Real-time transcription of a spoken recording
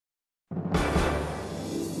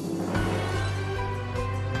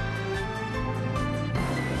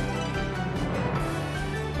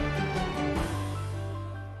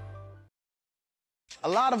A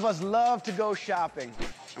lot of us love to go shopping,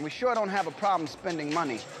 and we sure don't have a problem spending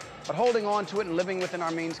money. But holding on to it and living within our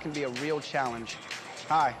means can be a real challenge.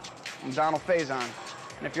 Hi, I'm Donald Faison,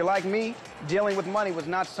 and if you're like me, dealing with money was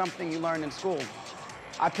not something you learned in school.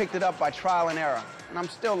 I picked it up by trial and error, and I'm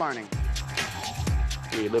still learning.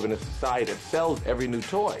 We live in a society that sells every new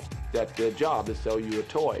toy. That's their job, to sell you a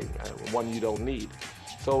toy, one you don't need.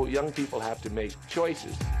 So young people have to make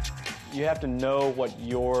choices. You have to know what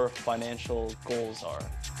your financial goals are.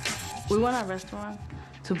 We want our restaurant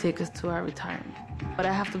to take us to our retirement. But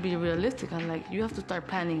I have to be realistic. I'm like, you have to start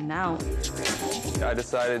planning now. I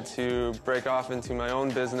decided to break off into my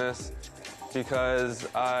own business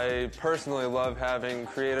because I personally love having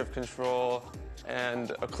creative control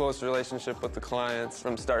and a close relationship with the clients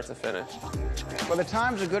from start to finish. Whether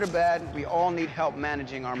times are good or bad, we all need help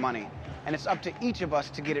managing our money. And it's up to each of us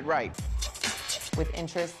to get it right. With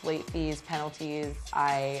interest, late fees, penalties,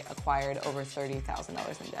 I acquired over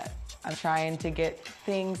 $30,000 in debt. I'm trying to get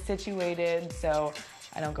things situated so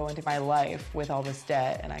I don't go into my life with all this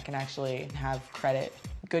debt and I can actually have credit,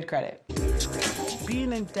 good credit.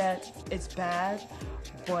 Being in debt is bad,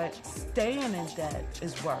 but staying in debt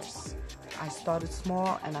is worse. I started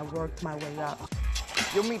small and I worked my way up.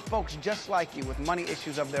 You'll meet folks just like you with money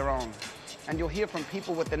issues of their own. And you'll hear from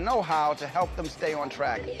people with the know-how to help them stay on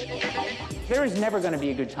track. There is never going to be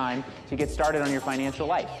a good time to get started on your financial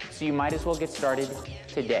life, so you might as well get started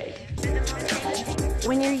today.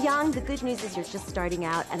 When you're young, the good news is you're just starting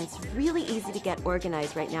out, and it's really easy to get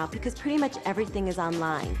organized right now because pretty much everything is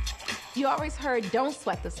online. You always heard, don't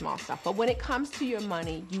sweat the small stuff, but when it comes to your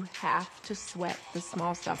money, you have to sweat the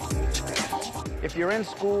small stuff. If you're in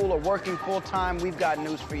school or working full-time, we've got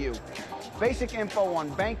news for you. Basic info on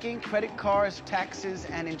banking, credit cards, taxes,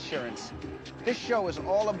 and insurance. This show is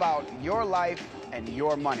all about your life and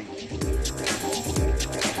your money.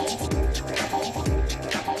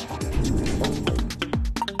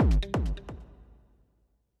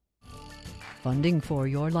 Funding for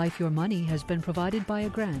Your Life, Your Money has been provided by a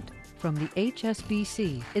grant from the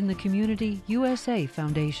HSBC in the Community USA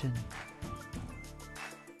Foundation.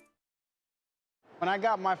 When I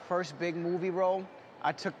got my first big movie role,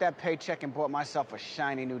 I took that paycheck and bought myself a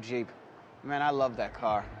shiny new Jeep. Man, I love that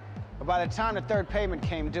car. But by the time the third payment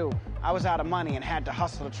came due, I was out of money and had to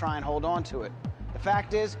hustle to try and hold on to it. The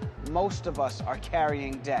fact is, most of us are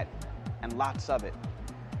carrying debt, and lots of it.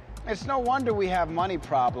 It's no wonder we have money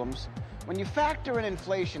problems. When you factor in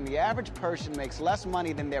inflation, the average person makes less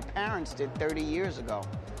money than their parents did 30 years ago.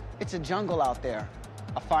 It's a jungle out there,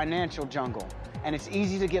 a financial jungle, and it's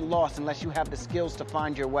easy to get lost unless you have the skills to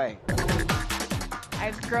find your way.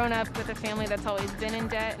 I've grown up with a family that's always been in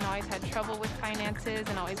debt and always had trouble with finances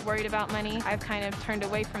and always worried about money. I've kind of turned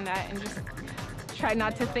away from that and just tried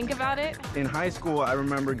not to think about it. In high school, I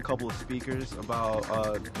remembered a couple of speakers about,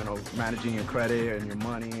 managing your credit and your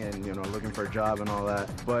money and, looking for a job and all that.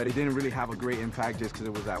 But it didn't really have a great impact just because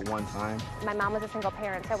it was at one time. My mom was a single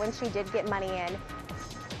parent, so when she did get money in,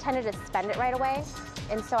 tended to spend it right away.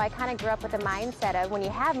 And so I kind of grew up with the mindset of when you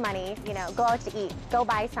have money, go out to eat, go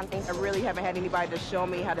buy something. I really haven't had anybody to show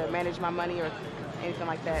me how to manage my money or anything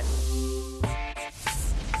like that.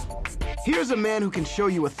 Here's a man who can show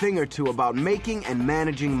you a thing or two about making and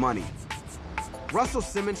managing money. Russell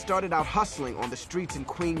Simmons started out hustling on the streets in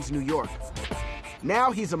Queens, New York.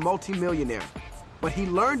 Now he's a multimillionaire, but he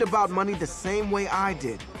learned about money the same way I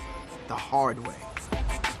did, the hard way.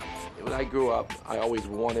 When I grew up, I always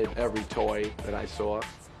wanted every toy that I saw.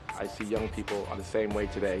 I see young people are the same way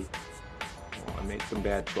today. I made some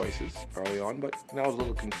bad choices early on, but I was a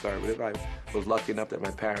little conservative. I was lucky enough that my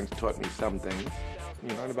parents taught me some things.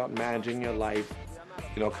 You learn about managing your life,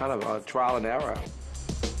 kind of a trial and error.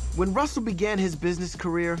 When Russell began his business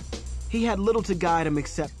career, he had little to guide him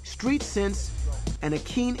except street sense and a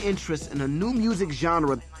keen interest in a new music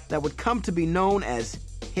genre that would come to be known as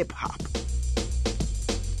hip-hop.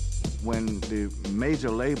 When the major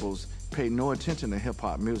labels paid no attention to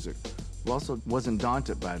hip-hop music, Russell wasn't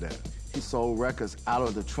daunted by that. He sold records out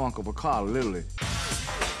of the trunk of a car, literally.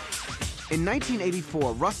 In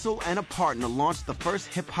 1984, Russell and a partner launched the first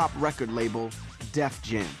hip-hop record label, Def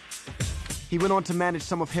Jam. He went on to manage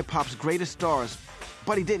some of hip-hop's greatest stars,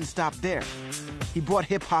 but he didn't stop there. He brought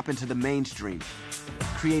hip-hop into the mainstream,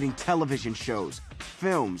 creating television shows,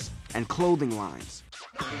 films, and clothing lines.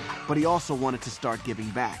 But he also wanted to start giving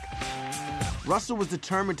back. Russell was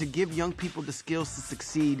determined to give young people the skills to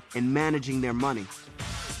succeed in managing their money.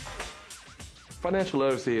 Financial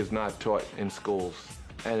literacy is not taught in schools,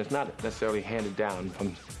 and it's not necessarily handed down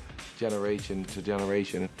from generation to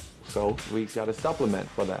generation. So we got to supplement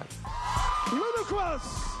for that.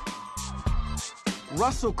 Ludicrous!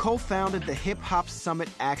 Russell co-founded the Hip Hop Summit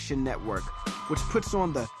Action Network, which puts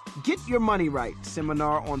on the Get Your Money Right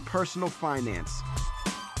seminar on personal finance.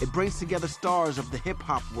 It brings together stars of the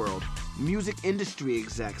hip-hop world, music industry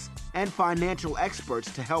execs, and financial experts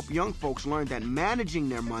to help young folks learn that managing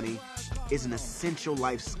their money is an essential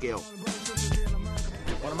life skill.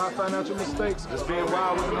 One of my financial mistakes is being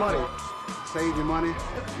wild with the money. Save your money,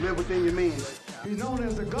 live within your means. He's known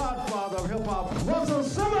as the godfather of hip-hop, Russell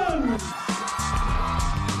Simmons!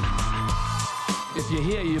 If you're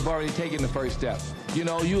here, you've already taken the first step. You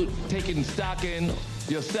know, you're taking stock in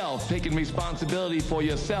yourself, taking responsibility for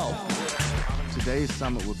yourself. Today's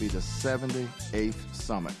summit will be the 78th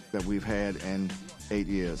summit that we've had in 8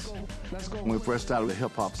 years. When we first started the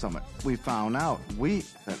Hip Hop Summit, we found out we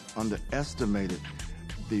had underestimated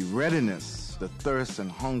the readiness, the thirst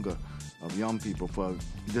and hunger of young people for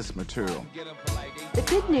this material. The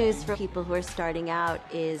good news for people who are starting out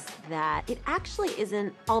is that it actually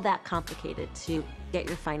isn't all that complicated to get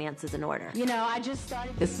your finances in order. You know, I just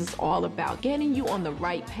started. This is all about getting you on the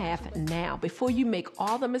right path now before you make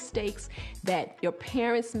all the mistakes that your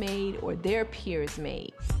parents made or their peers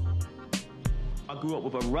made. I grew up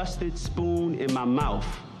with a rusted spoon in my mouth.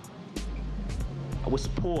 I was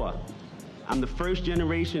poor. I'm the first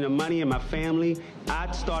generation of money in my family.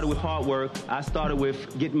 I started with hard work. I started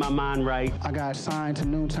with getting my mind right. I got signed to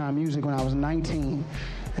Noontime Music when I was 19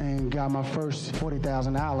 and got my first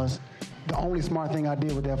 $40,000. The only smart thing I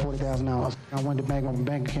did with that $40,000, I went to bank on my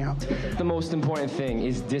bank account. The most important thing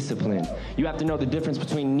is discipline. You have to know the difference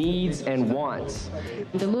between needs and wants.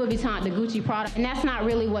 The Louis Vuitton, the Gucci product, and that's not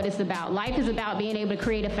really what it's about. Life is about being able to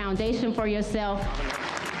create a foundation for yourself.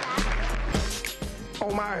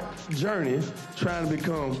 On my journey, trying to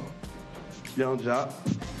become Young Jock,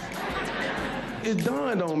 it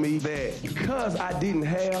dawned on me that because I didn't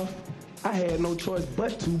have, I had no choice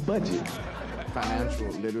but to budget. Financial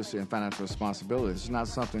literacy and financial responsibility is not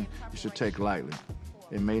something you should take lightly.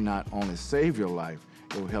 It may not only save your life,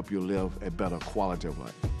 it will help you live a better quality of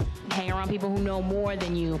life. Hang around people who know more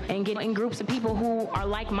than you and get in groups of people who are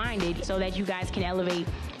like-minded so that you guys can elevate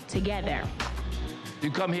together. You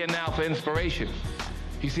come here now for inspiration.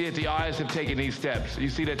 You see that the artists have taken these steps. You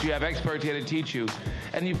see that you have experts here to teach you.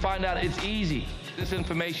 And you find out it's easy. This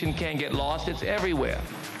information can't get lost. It's everywhere.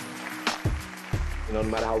 You know, no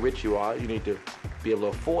matter how rich you are, you need to be able to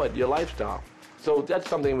afford your lifestyle. So that's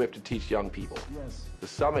something we have to teach young people. Yes. The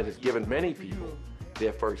summit has given many people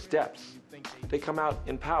their first steps. They come out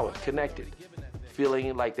empowered, connected,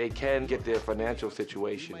 feeling like they can get their financial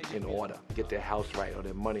situation in order, get their house right or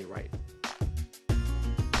their money right.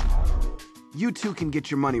 You too can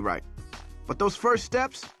get your money right. But those first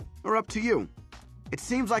steps are up to you. It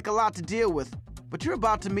seems like a lot to deal with, but you're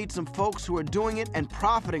about to meet some folks who are doing it and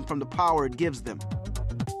profiting from the power it gives them.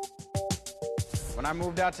 When I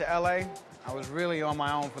moved out to LA, I was really on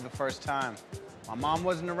my own for the first time. My mom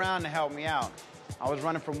wasn't around to help me out. I was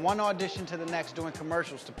running from one audition to the next doing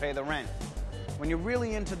commercials to pay the rent. When you're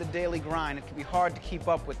really into the daily grind, it can be hard to keep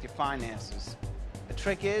up with your finances. The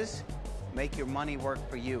trick is, make your money work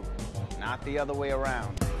for you, not the other way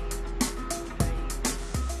around.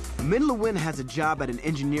 Min Lewin has a job at an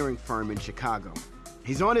engineering firm in Chicago.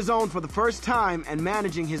 He's on his own for the first time and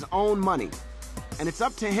managing his own money. And it's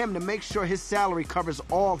up to him to make sure his salary covers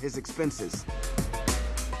all his expenses.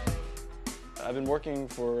 I've been working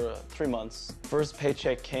for 3 months. First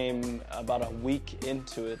paycheck came about a week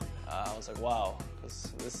into it. I was like, wow,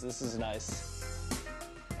 this is nice.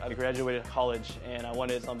 I graduated college and I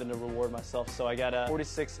wanted something to reward myself, so I got a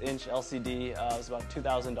 46-inch LCD. It was about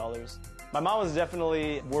 $2,000. My mom was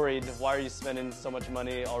definitely worried, why are you spending so much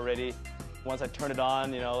money already? Once I turned it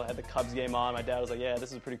on, you know, had the Cubs game on, my dad was like, yeah,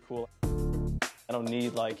 this is pretty cool. I don't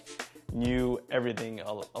need like new everything,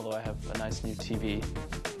 although I have a nice new TV.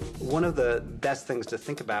 One of the best things to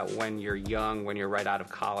think about when you're young, when you're right out of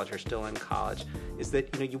college or still in college, is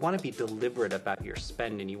that you want to be deliberate about your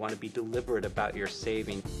spending. You want to be deliberate about your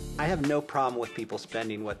saving. I have no problem with people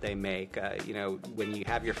spending what they make. When you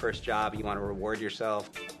have your first job, you want to reward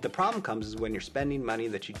yourself. The problem comes is when you're spending money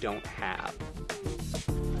that you don't have.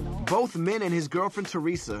 Both Min and his girlfriend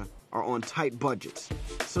Teresa are on tight budgets,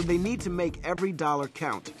 so they need to make every dollar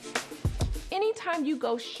count. Anytime you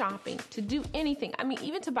go shopping to do anything, I mean,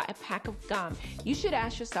 even to buy a pack of gum, you should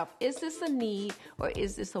ask yourself, is this a need or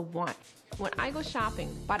is this a want? When I go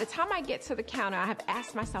shopping, by the time I get to the counter, I have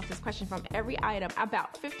asked myself this question from every item.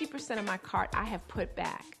 About 50% of my cart I have put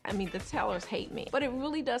back. I mean, the tellers hate me, but it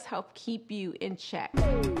really does help keep you in check.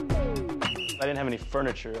 I didn't have any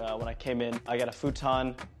furniture when I came in. I got a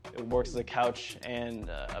futon. It works as a couch and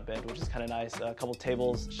a bed, which is kind of nice. A couple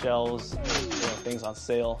tables, shelves, things on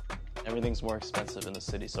sale. Everything's more expensive in the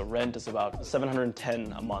city, so rent is about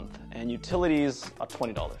 $710 a month, and utilities are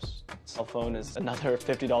 $20. Cell phone is another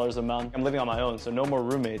 $50 a month. I'm living on my own, so no more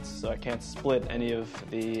roommates, so I can't split any of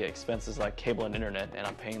the expenses like cable and internet, and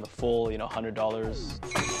I'm paying the full,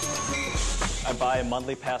 $100. I buy a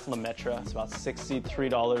monthly pass on the Metro. It's about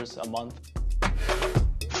 $63 a month.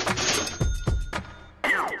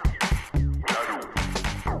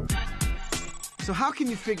 So how can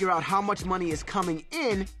you figure out how much money is coming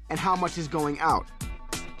in and how much is going out?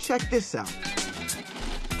 Check this out.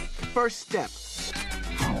 First step,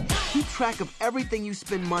 keep track of everything you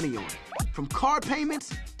spend money on, from car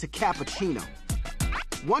payments to cappuccino.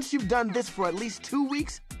 Once you've done this for at least 2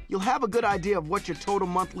 weeks, you'll have a good idea of what your total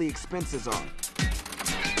monthly expenses are.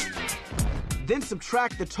 Then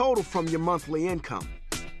subtract the total from your monthly income.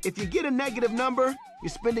 If you get a negative number, you're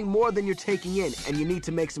spending more than you're taking in, and you need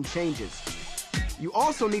to make some changes. You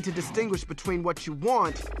also need to distinguish between what you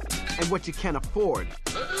want and what you can afford.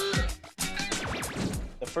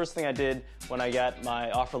 The first thing I did when I got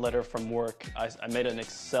my offer letter from work, I made an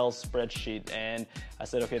Excel spreadsheet, and I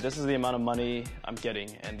said, okay, this is the amount of money I'm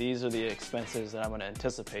getting, and these are the expenses that I'm going to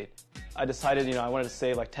anticipate. I decided, I wanted to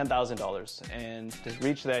save like $10,000, and to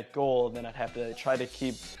reach that goal, then I'd have to try to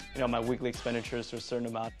keep, my weekly expenditures to a certain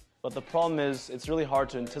amount. But the problem is, it's really hard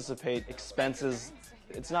to anticipate expenses.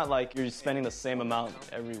 It's not like you're spending the same amount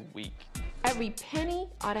every week. Every penny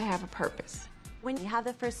ought to have a purpose. When you have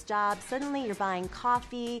the first job, suddenly you're buying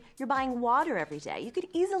coffee, you're buying water every day. You could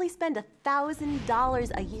easily spend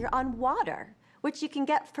 $1,000 a year on water, which you can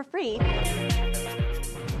get for free.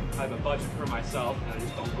 I have a budget for myself, and I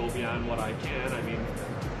just don't go beyond what I can. I mean,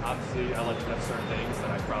 obviously, I like to have certain things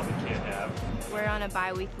that I probably can't have. We're on a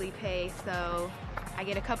bi-weekly pay, so I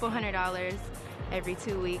get a couple $100 every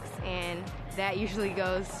 2 weeks, and that usually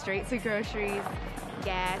goes straight to groceries,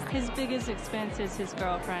 gas. His biggest expense is his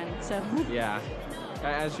girlfriend, so. Yeah,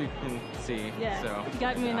 as you can see. Yeah, so, he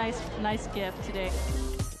got me a nice gift today.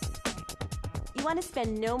 You want to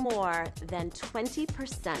spend no more than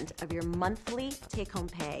 20% of your monthly take-home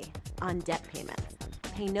pay on debt payments.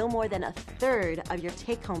 Pay no more than 1/3 of your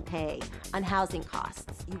take-home pay on housing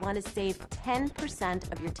costs. You want to save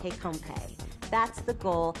 10% of your take-home pay. That's the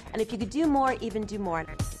goal, and if you could do more, even do more.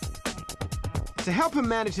 To help him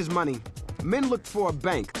manage his money, Min looked for a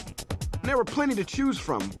bank. And there were plenty to choose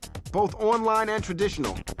from, both online and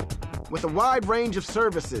traditional, with a wide range of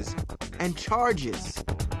services and charges.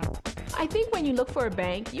 I think when you look for a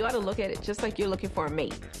bank, you ought to look at it just like you're looking for a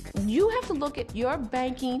mate. You have to look at your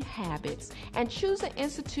banking habits and choose an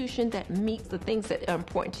institution that meets the things that are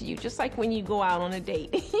important to you, just like when you go out on a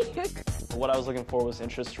date. What I was looking for was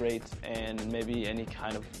interest rates and maybe any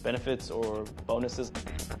kind of benefits or bonuses.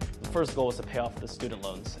 The first goal was to pay off the student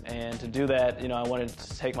loans. And to do that, I wanted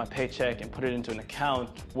to take my paycheck and put it into an account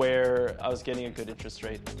where I was getting a good interest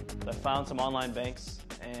rate. I found some online banks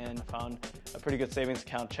and found a pretty good savings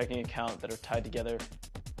account, checking account that are tied together.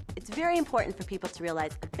 It's very important for people to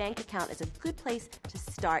realize a bank account is a good place to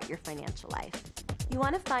start your financial life. You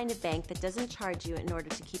want to find a bank that doesn't charge you in order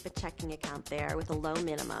to keep a checking account there with a low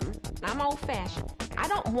minimum. I'm old-fashioned. I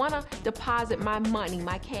don't want to deposit my money,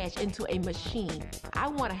 my cash, into a machine. I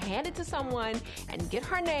want to hand it to someone and get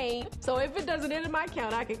her name, so if it doesn't enter my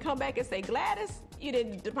account, I can come back and say, Gladys, you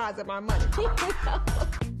didn't deposit my money.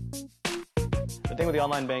 The thing with the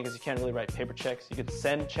online bank is you can't really write paper checks. You could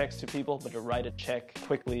send checks to people, but to write a check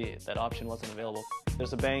quickly, that option wasn't available.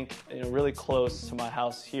 There's a bank really close to my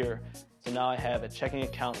house here, so now I have a checking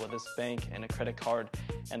account with this bank and a credit card,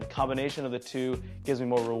 and the combination of the two gives me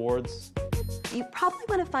more rewards. You probably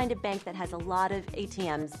want to find a bank that has a lot of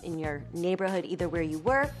ATMs in your neighborhood, either where you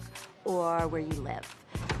work or where you live.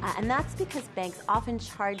 And that's because banks often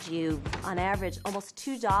charge you, on average, almost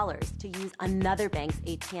 $2 to use another bank's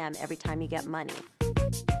ATM every time you get money.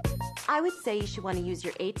 I would say you should want to use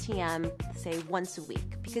your ATM, say, once a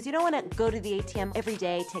week, because you don't want to go to the ATM every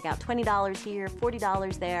day, take out $20 here,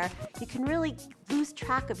 $40 there. You can really lose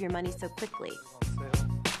track of your money so quickly.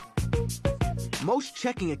 Most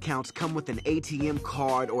checking accounts come with an ATM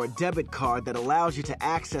card or a debit card that allows you to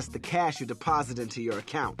access the cash you deposit into your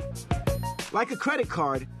account. Like a credit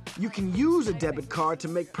card, you can use a debit card to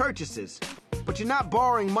make purchases, but you're not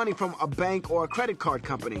borrowing money from a bank or a credit card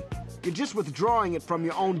company. You're just withdrawing it from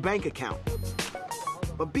your own bank account.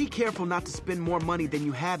 But be careful not to spend more money than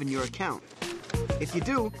you have in your account. If you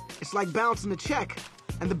do, it's like bouncing a check,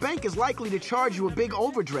 and the bank is likely to charge you a big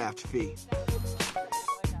overdraft fee.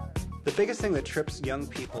 The biggest thing that trips young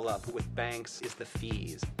people up with banks is the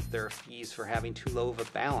fees. There are fees for having too low of a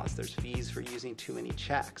balance. There's fees for using too many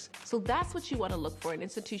checks. So that's what you want to look for, an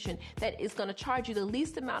institution that is going to charge you the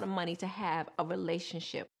least amount of money to have a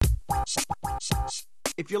relationship.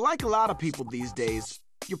 If you're like a lot of people these days,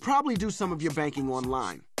 you probably do some of your banking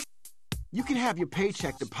online. You can have your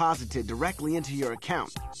paycheck deposited directly into your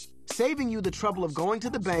account, saving you the trouble of going to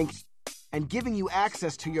the bank and giving you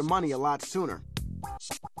access to your money a lot sooner.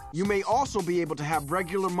 You may also be able to have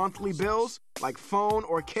regular monthly bills, like phone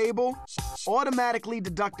or cable, automatically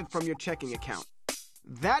deducted from your checking account.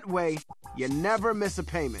 That way, you never miss a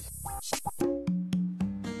payment.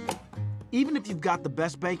 Even if you've got the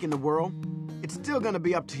best bank in the world, it's still going to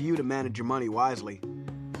be up to you to manage your money wisely.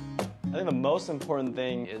 I think the most important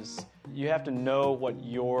thing is you have to know what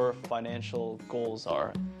your financial goals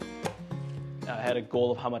are. I had a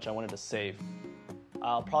goal of how much I wanted to save.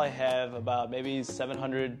 I'll probably have about maybe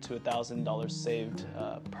 $700 to $1,000 saved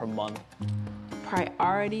per month.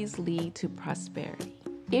 Priorities lead to prosperity.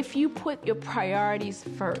 If you put your priorities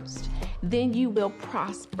first, then you will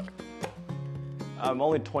prosper. I'm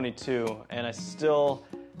only 22, and I still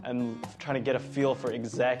am trying to get a feel for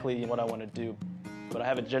exactly what I want to do. But I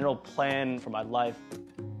have a general plan for my life.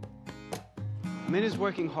 Min is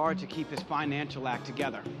working hard to keep his financial act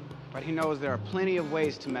together, but he knows there are plenty of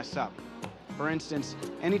ways to mess up. For instance,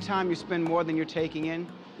 anytime you spend more than you're taking in,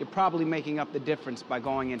 you're probably making up the difference by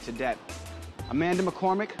going into debt. Amanda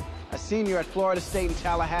McCormick, a senior at Florida State in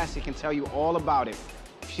Tallahassee, can tell you all about it.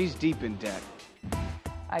 She's deep in debt.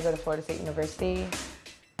 I go to Florida State University,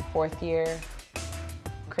 4th year,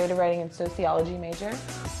 creative writing and sociology major.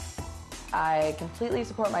 I completely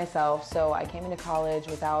support myself, so I came into college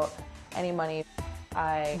without any money.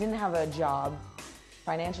 I didn't have a job.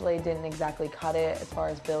 Financial aid didn't exactly cut it as far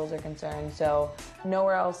as bills are concerned, so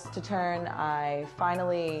nowhere else to turn. I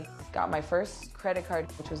finally got my first credit card,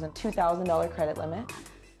 which was a $2,000 credit limit.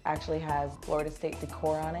 Actually has Florida State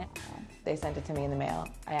decor on it. They sent it to me in the mail.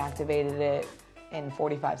 I activated it in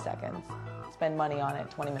 45 seconds. Spend money on it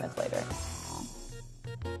 20 minutes later.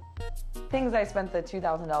 Things I spent the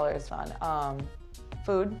 $2,000 on.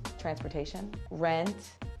 Food, transportation, rent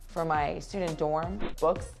for my student dorm,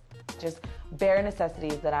 books, just bare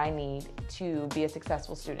necessities that I need to be a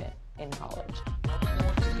successful student in college.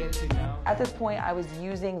 At this point, I was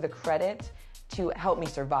using the credit to help me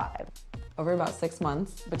survive. Over about 6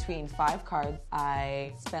 months, between 5 cards,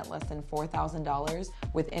 I spent less than $4,000.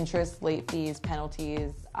 With interest, late fees,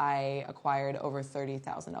 penalties, I acquired over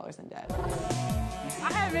 $30,000 in debt.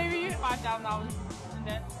 I had maybe $5,000 in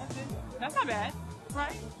debt. That's it. That's not bad,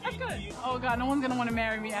 right? That's good. Oh God, no one's gonna want to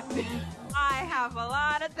marry me after this. I have a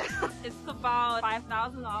lot of debt. It's about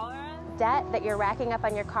 $5,000. Debt that you're racking up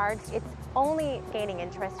on your cards, it's only gaining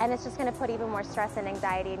interest, and it's just going to put even more stress and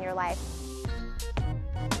anxiety in your life.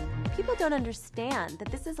 People don't understand that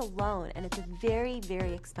this is a loan, and it's a very,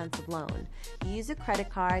 very expensive loan. You use a credit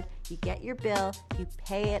card, you get your bill, you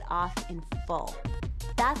pay it off in full.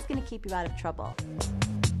 That's going to keep you out of trouble.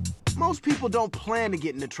 Most people don't plan to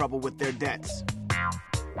get into trouble with their debts.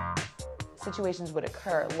 Situations would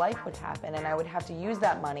occur, life would happen, and I would have to use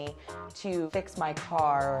that money to fix my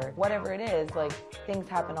car or whatever it is. Like, things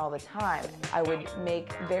happen all the time. I would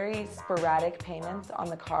make very sporadic payments on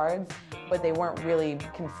the cards, but they weren't really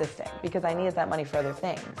consistent because I needed that money for other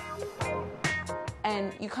things.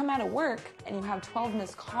 And you come out of work and you have 12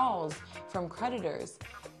 missed calls from creditors.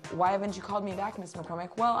 Why haven't you called me back, Ms.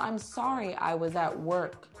 McCormick? Well, I'm sorry, I was at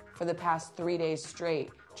work for the past 3 days straight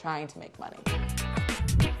trying to make money.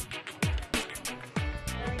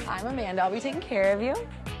 I'm Amanda. I'll be taking care of you.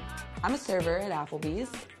 I'm a server at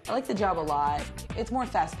Applebee's. I like the job a lot. It's more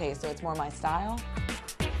fast-paced, so it's more my style.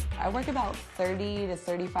 I work about 30 to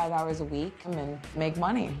 35 hours a week and make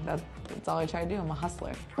money. That's all I try to do. I'm a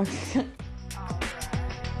hustler.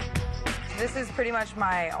 This is pretty much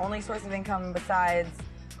my only source of income besides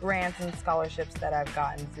grants and scholarships that I've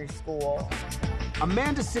gotten through school.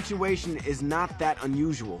 Amanda's situation is not that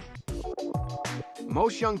unusual.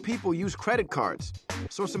 Most young people use credit cards,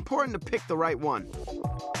 so it's important to pick the right one.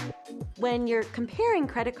 When you're comparing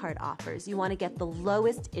credit card offers, you want to get the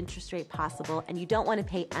lowest interest rate possible, and you don't want to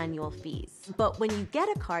pay annual fees. But when you get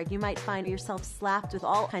a card, you might find yourself slapped with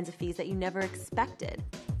all kinds of fees that you never expected.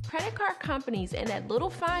 Credit card companies, in that little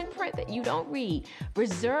fine print that you don't read,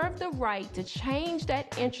 reserve the right to change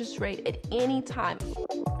that interest rate at any time.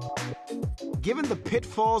 Given the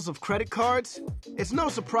pitfalls of credit cards, it's no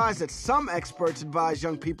surprise that some experts advise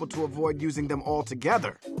young people to avoid using them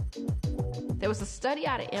altogether. There was a study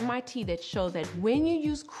out of MIT that showed that when you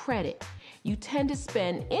use credit, you tend to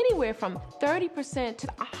spend anywhere from 30% to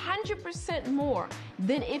 100% more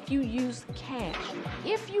than if you use cash.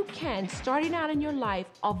 If you can, starting out in your life,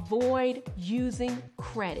 avoid using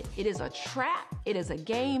credit. It is a trap. It is a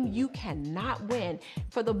game you cannot win.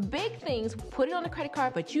 For the big things, put it on a credit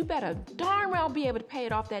card, but you better darn well be able to pay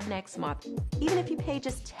it off that next month. Even if you pay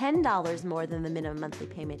just $10 more than the minimum monthly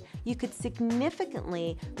payment, you could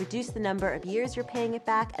significantly reduce the number of years you're paying it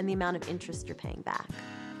back and the amount of interest you're paying back.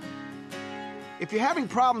 If you're having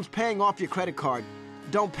problems paying off your credit card,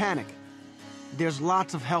 don't panic. There's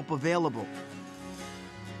lots of help available.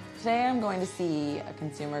 Today I'm going to see a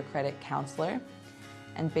consumer credit counselor,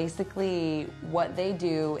 and basically what they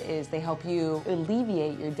do is they help you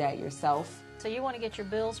alleviate your debt yourself. So you want to get your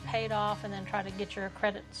bills paid off and then try to get your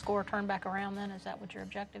credit score turned back around then? Is that what your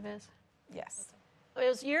objective is? Yes. It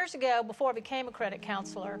was years ago, before I became a credit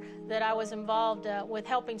counselor, that I was involved with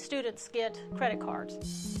helping students get credit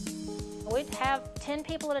cards. We'd have 10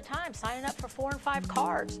 people at a time signing up for 4 and 5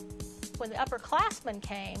 cards. When the upperclassmen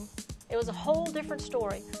came, it was a whole different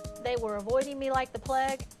story. They were avoiding me like the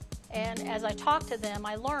plague, and as I talked to them,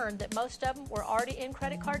 I learned that most of them were already in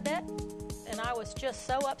credit card debt, and I was just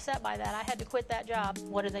so upset by that, I had to quit that job.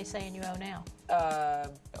 What are they saying you owe now?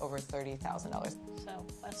 Over $30,000. So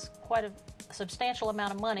that's quite a substantial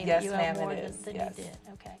amount of money Yes, that you ma'am, owe more it than is, you yes. did.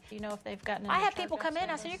 Okay. Do you know if they've gotten? I have people come in.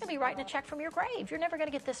 I said, "You're going to be writing a check from your grave. You're never going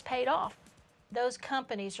to get this paid off." Those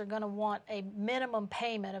companies are going to want a minimum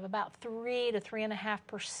payment of about 3 to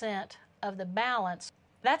 3.5% of the balance.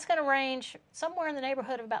 That's going to range somewhere in the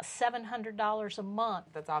neighborhood of about $700 a month.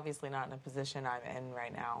 That's obviously not in a position I'm in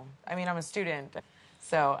right now. I mean, I'm a student,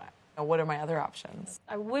 so what are my other options?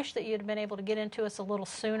 I wish that you'd been able to get into us a little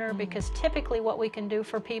sooner, because typically what we can do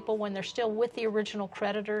for people when they're still with the original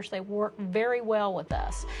creditors, they work very well with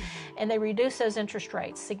us, and they reduce those interest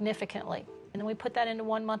rates significantly. And then we put that into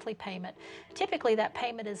one monthly payment. Typically that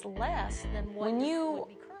payment is less than what when you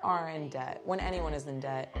are in debt, when anyone is in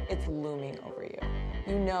debt, it's looming over you.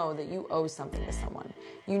 You know that you owe something to someone.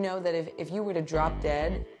 You know that if you were to drop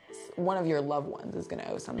dead, one of your loved ones is going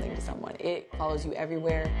to owe something to someone. It follows you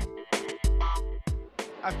everywhere.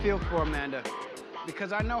 I feel for Amanda,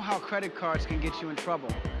 because I know how credit cards can get you in trouble.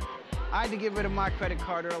 I had to get rid of my credit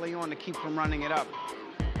card early on to keep from running it up.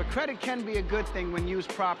 But credit can be a good thing when used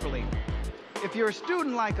properly. If you're a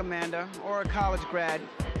student like Amanda, or a college grad,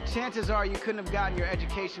 chances are you couldn't have gotten your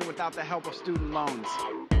education without the help of student loans.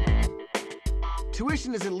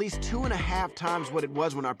 Tuition is at least 2.5 times what it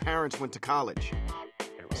was when our parents went to college.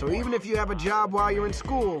 So even if you have a job while you're in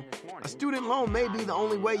school, a student loan may be the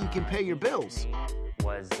only way you can pay your bills.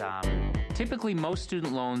 Typically, most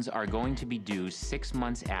student loans are going to be due 6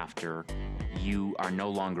 months after you are no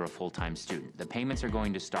longer a full-time student. The payments are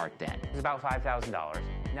going to start then. It's about $5,000.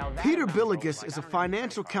 Peter Billigus is a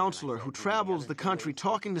financial counselor who travels the country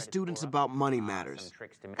talking to students about money matters.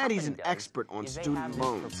 And he's an expert on student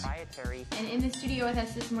loans. And in the studio with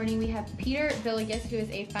us this morning, we have Peter Billigus, who is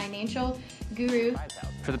a financial guru.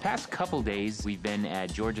 For the past couple days, we've been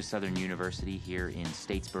at Georgia Southern University here in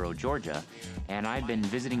Statesboro, Georgia, and I've been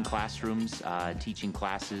visiting classrooms, teaching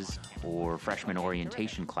classes or freshman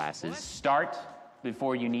orientation classes. Start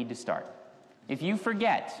before you need to start. If you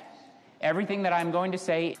forget everything that I'm going to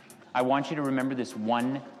say, I want you to remember this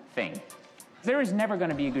one thing. There is never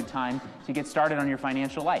going to be a good time to get started on your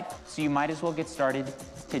financial life, so you might as well get started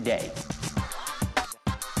today.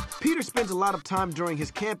 Peter spends a lot of time during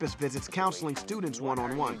his campus visits counseling students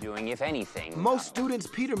one-on-one. What are you doing, if anything? Most students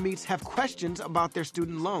Peter meets have questions about their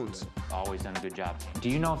student loans. Always done a good job. Do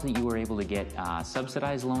you know if you were able to get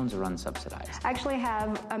subsidized loans or unsubsidized? I actually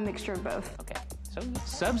have a mixture of both. Okay. So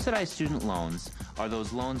subsidized student loans are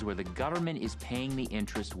those loans where the government is paying the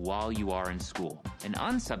interest while you are in school. An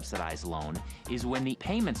unsubsidized loan is when the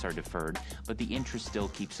payments are deferred, but the interest still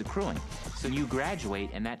keeps accruing. So you graduate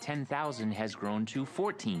and that $10,000 has grown to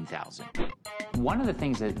 $14,000. One of the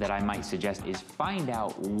things that I might suggest is find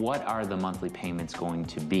out what are the monthly payments going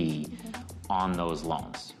to be on those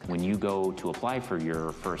loans. When you go to apply for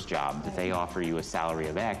your first job, if they offer you a salary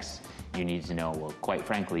of X, you need to know, well, quite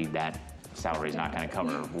frankly, that salary is not going to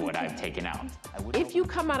cover what I've taken out. If you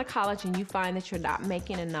come out of college and you find that you're not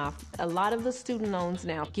making enough, a lot of the student loans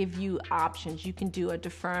now give you options. You can do a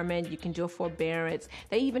deferment, you can do a forbearance.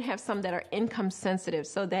 They even have some that are income sensitive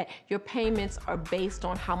so that your payments are based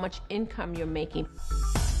on how much income you're making.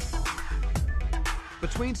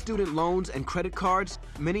 Between student loans and credit cards,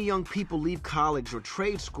 many young people leave college or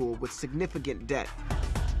trade school with significant debt.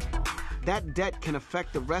 That debt can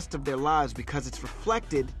affect the rest of their lives because it's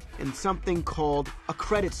reflected in something called a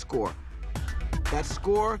credit score. That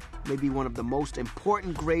score may be one of the most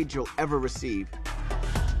important grades you'll ever receive.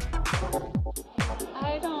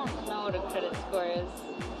 I don't know what a credit score is.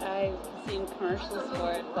 I've seen commercials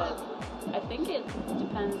for it, but I think it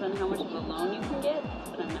depends on how much of a loan you can get,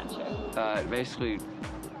 but I'm not sure. It basically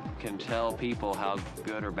can tell people how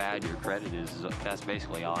good or bad your credit is. That's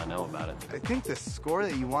basically all I know about it. I think the score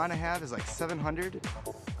that you want to have is like 700.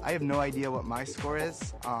 I have no idea what my score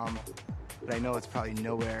is, but I know it's probably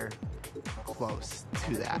nowhere close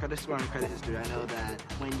to that. Credit score and credit history. I know that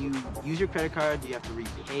when you use your credit card, you have to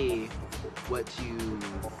repay what you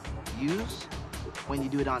use. When you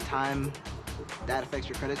do it on time, that affects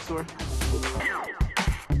your credit score.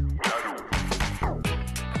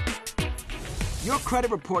 Your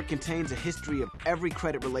credit report contains a history of every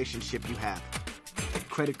credit relationship you have.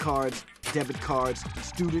 Credit cards, debit cards,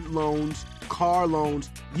 student loans, car loans,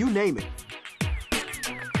 you name it.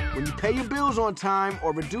 When you pay your bills on time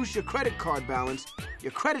or reduce your credit card balance,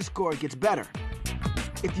 your credit score gets better.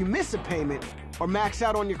 If you miss a payment or max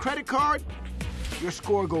out on your credit card, your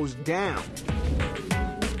score goes down.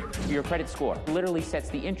 Your credit score literally sets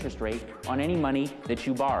the interest rate on any money that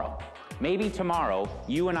you borrow. Maybe tomorrow,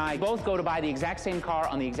 you and I both go to buy the exact same car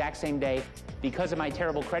on the exact same day. Because of my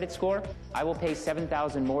terrible credit score, I will pay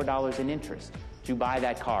 $7,000 more in interest to buy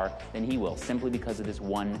that car than he will, simply because of this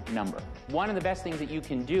one number. One of the best things that you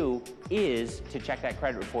can do is to check that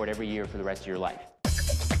credit report every year for the rest of your life.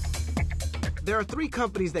 There are 3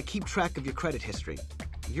 companies that keep track of your credit history.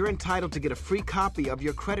 You're entitled to get a free copy of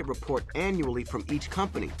your credit report annually from each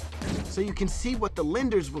company, so you can see what the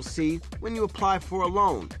lenders will see when you apply for a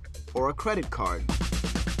loan or a credit card.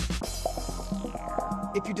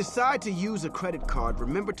 If you decide to use a credit card,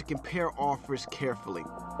 remember to compare offers carefully.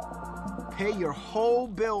 Pay your whole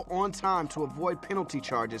bill on time to avoid penalty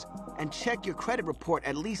charges, and check your credit report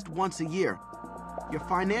at least once a year. Your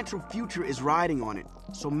financial future is riding on it,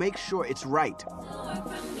 so make sure it's right.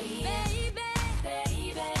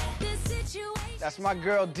 That's my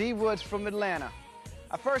girl D Woods from Atlanta.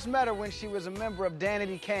 I first met her when she was a member of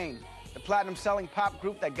Danity Kane, the platinum-selling pop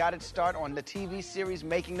group that got its start on the TV series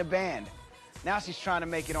Making the Band. Now she's trying to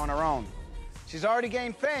make it on her own. She's already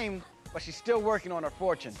gained fame, but she's still working on her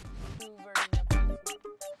fortune.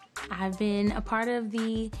 I've been a part of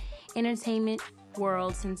the entertainment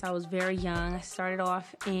world since I was very young. I started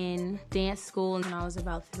off in dance school when I was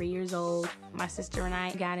about 3 years old. My sister and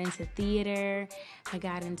I got into theater. I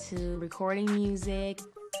got into recording music.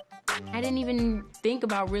 I didn't even think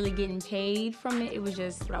about really getting paid from it. It was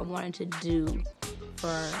just what I wanted to do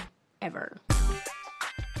forever.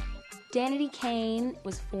 Danity Kane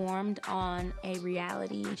was formed on a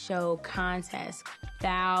reality show contest.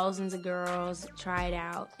 Thousands of girls tried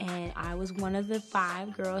out, and I was one of the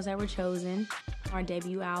 5 girls that were chosen. Our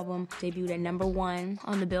debut album debuted at #1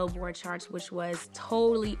 on the Billboard charts, which was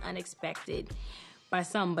totally unexpected by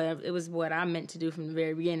some, but it was what I meant to do from the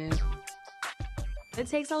very beginning. It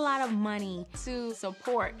takes a lot of money to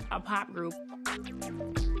support a pop group,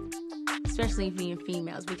 especially being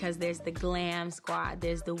females, because there's the glam squad,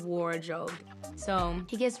 there's the wardrobe. So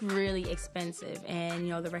it gets really expensive, and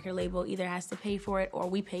the record label either has to pay for it or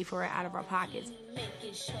we pay for it out of our pockets.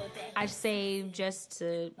 I save just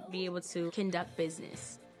to be able to conduct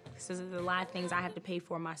business. So there's a lot of things I have to pay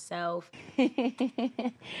for myself.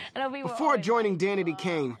 Before joining Danity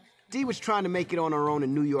Kane, Dee was trying to make it on her own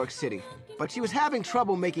in New York City, but she was having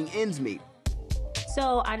trouble making ends meet.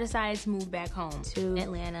 So I decided to move back home to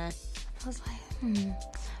Atlanta. I was like,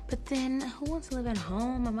 but then who wants to live at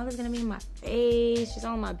home? My mother's gonna be in my face, she's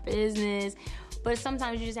on my business. But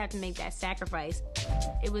sometimes you just have to make that sacrifice.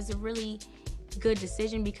 It was a really good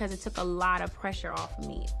decision because it took a lot of pressure off of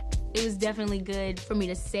me. It was definitely good for me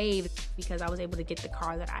to save because I was able to get the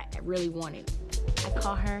car that I really wanted. I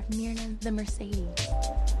call her Myrna the Mercedes.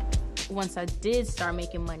 Once I did start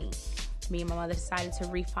making money, me and my mother decided to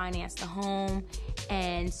refinance the home,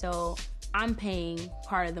 and so I'm paying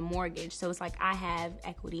part of the mortgage, so it's like I have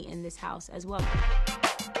equity in this house as well.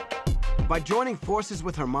 By joining forces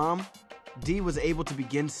with her mom, Dee was able to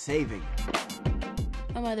begin saving.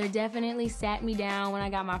 My mother definitely sat me down when I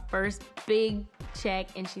got my first big check,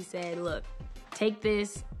 and she said, look, take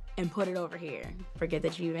this and put it over here. Forget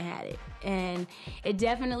that you even had it. And it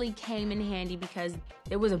definitely came in handy because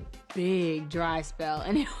it was a big dry spell,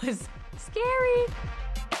 and it was scary.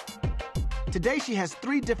 Today she has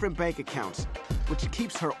 3 different bank accounts, which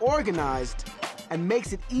keeps her organized and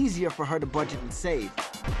makes it easier for her to budget and save.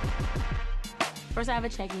 First, I have a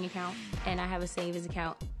checking account, and I have a savings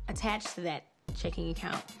account attached to that checking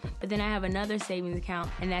account. But then I have another savings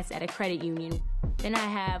account, and that's at a credit union. Then I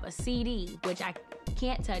have a CD, which I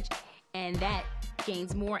can't touch, and that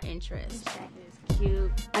gains more interest.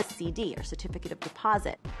 cute. A CD, or certificate of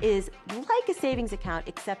deposit, is like a savings account,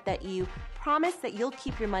 except that you promise that you'll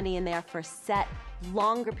keep your money in there for a set,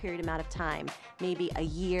 longer period amount of time, maybe a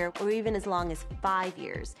year or even as long as 5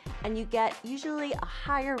 years. And you get usually a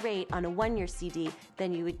higher rate on a 1-year CD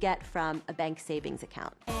than you would get from a bank savings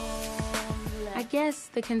account. I guess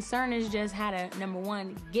the concern is just how to, number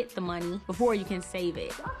one, get the money before you can save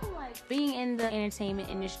it. Being in the entertainment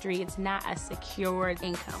industry, it's not a secured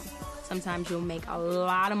income. Sometimes you'll make a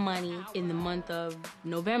lot of money in the month of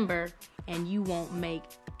November, and you won't make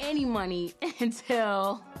any money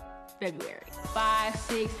until February. 5,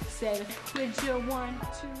 6, 7, with your 1, 2.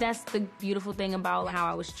 That's the beautiful thing about how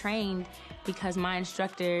I was trained, because my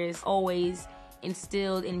instructors always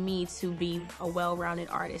instilled in me to be a well-rounded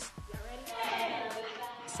artist.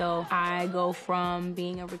 So I go from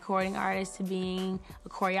being a recording artist to being a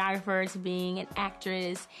choreographer to being an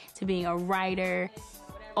actress to being a writer,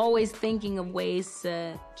 always thinking of ways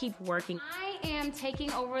to keep working. I am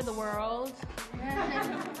taking over the world.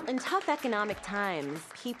 In tough economic times,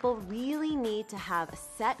 people really need to have a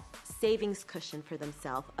set savings cushion for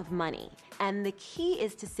themselves of money. And the key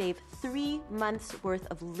is to save 3 months' worth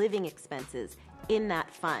of living expenses in that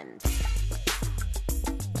fund.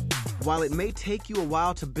 While it may take you a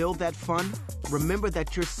while to build that fund, remember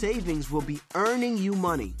that your savings will be earning you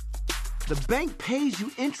money. The bank pays you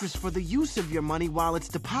interest for the use of your money while it's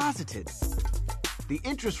deposited. The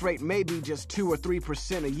interest rate may be just 2 or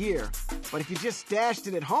 3% a year, but if you just stashed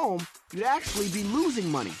it at home, you'd actually be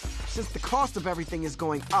losing money, since the cost of everything is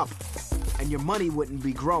going up, and your money wouldn't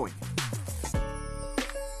be growing.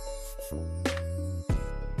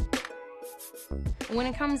 When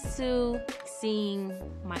it comes to seeing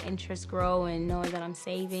my interest grow and knowing that I'm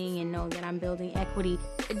saving and knowing that I'm building equity,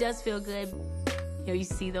 it does feel good. You know, you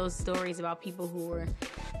see those stories about people who were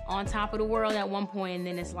on top of the world at one point, and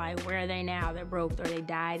then it's like, where are they now? They're broke or they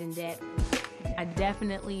died in debt. I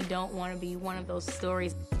definitely don't want to be one of those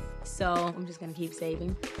stories, so I'm just going to keep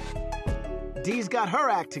saving. Dee's got her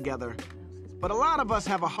act together, but a lot of us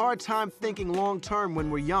have a hard time thinking long-term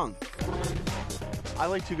when we're young. I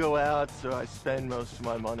like to go out, so I spend most of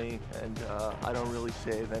my money, and I don't really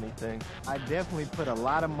save anything. I definitely put a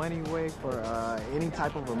lot of money away for any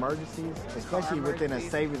type of emergencies, especially within a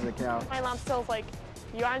savings account. My mom still's like,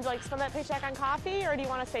 you want to spend that paycheck on coffee, or do you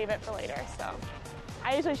want to save it for later? So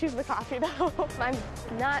I usually choose the coffee, though. I'm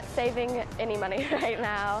not saving any money right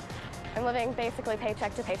now. I'm living basically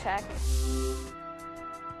paycheck to paycheck.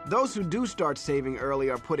 Those who do start saving early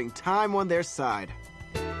are putting time on their side.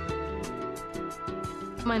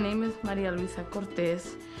 My name is Maria Luisa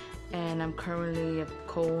Cortez, and I'm currently a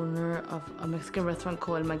co-owner of a Mexican restaurant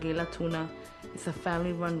called El Maguey La Tuna. It's a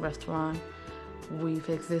family-run restaurant. We've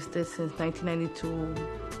existed since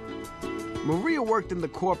 1992. Maria worked in the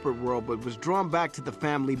corporate world, but was drawn back to the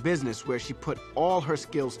family business, where she put all her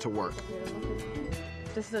skills to work.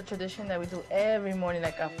 This is a tradition that we do every morning,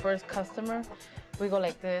 like our first customer. We go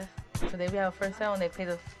like this. Today we have a first sale, and they paid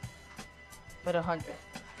us with 100.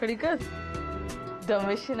 Pretty good. The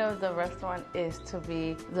mission of the restaurant is to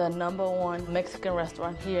be the #1 Mexican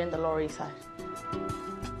restaurant here in the Lower East Side.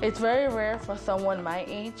 It's very rare for someone my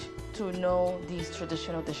age to know these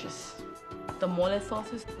traditional dishes. The mole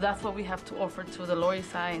sauces, that's what we have to offer to the Lower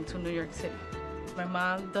East Side and to New York City. My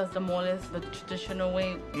mom does the moles the traditional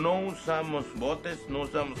way. No usamos botes, no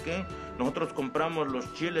usamos qué. Nosotros compramos los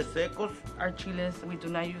chiles secos. Our chiles, we do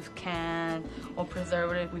not use canned or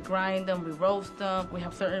preservative. We grind them, we roast them. We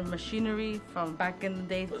have certain machinery from back in the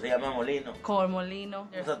day. Se llama molino. Called molino.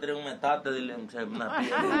 Vamos a tener un metate, dile una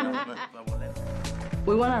piedra.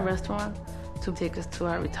 We want our restaurant to take us to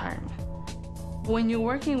our retirement. When you're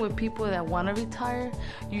working with people that want to retire,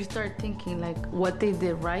 you start thinking like what they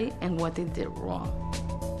did right and what they did wrong.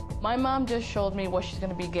 My mom just showed me what she's going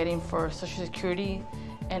to be getting for Social Security,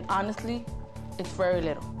 and honestly, it's very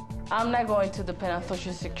little. I'm not going to depend on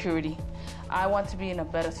Social Security. I want to be in a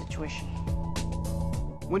better situation.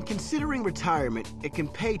 When considering retirement, it can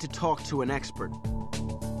pay to talk to an expert.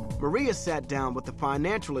 Maria sat down with a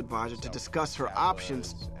financial advisor to discuss her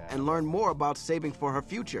options and learn more about saving for her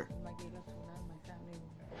future.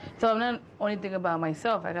 So I'm not only thinking about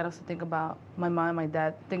myself, I got to also think about my mom and my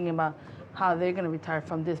dad, thinking about how they're going to retire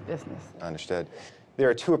from this business. Understood. There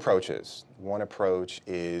are two approaches. One approach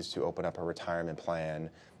is to open up a retirement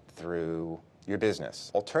plan through your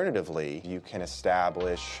business. Alternatively, you can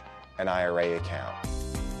establish an IRA account.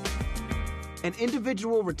 An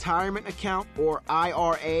individual retirement account, or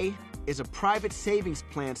IRA, is a private savings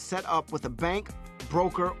plan set up with a bank,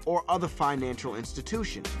 broker, or other financial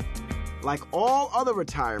institution. Like all other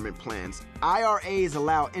retirement plans, IRAs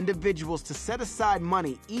allow individuals to set aside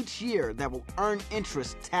money each year that will earn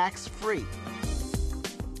interest tax-free.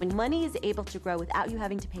 When money is able to grow without you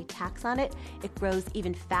having to pay tax on it, it grows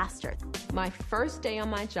even faster. My first day on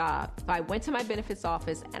my job, I went to my benefits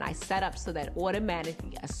office and I set up so that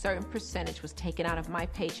automatically a certain percentage was taken out of my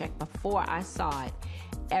paycheck before I saw it,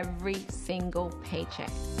 every single paycheck.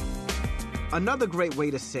 Another great way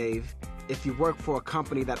to save, if you work for a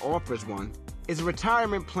company that offers one, is a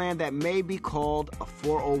retirement plan that may be called a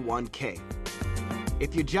 401k.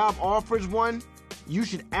 If your job offers one, you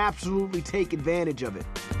should absolutely take advantage of it.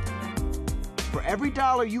 For every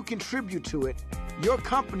dollar you contribute to it, your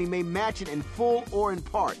company may match it in full or in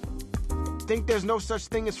part. Think there's no such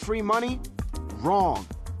thing as free money? Wrong.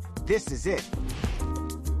 This is it.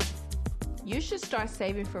 You should start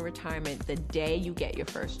saving for retirement the day you get your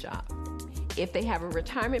first job. If they have a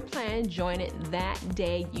retirement plan, join it that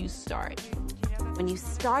day you start. When you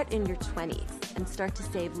start in your 20s and start to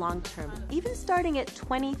save long term, even starting at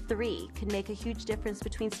 23 can make a huge difference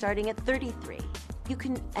between starting at 33. You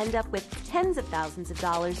can end up with tens of thousands of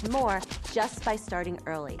dollars more just by starting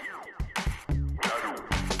early.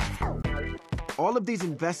 All of these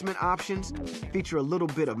investment options feature a little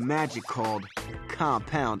bit of magic called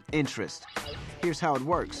compound interest. Here's how it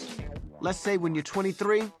works. Let's say when you're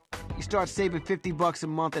 23, you start saving $50 a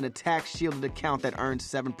month in a tax-shielded account that earns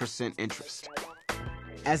 7% interest.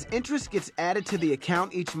 As interest gets added to the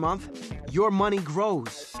account each month, your money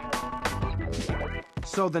grows.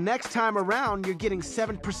 So the next time around, you're getting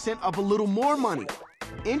 7% of a little more money.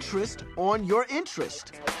 Interest on your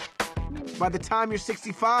interest. By the time you're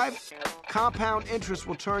 65, compound interest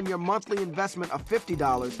will turn your monthly investment of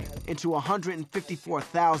 $50 into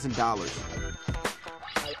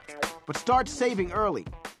 $154,000. But start saving early.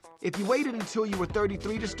 If you waited until you were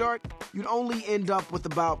 33 to start, you'd only end up with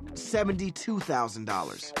about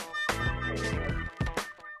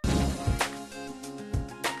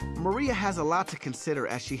 $72,000. Maria has a lot to consider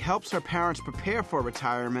as she helps her parents prepare for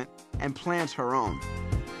retirement and plans her own.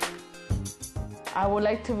 I would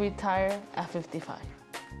like to retire at 55.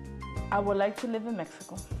 I would like to live in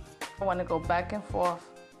Mexico. I want to go back and forth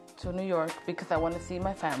to New York because I want to see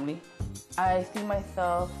my family. I see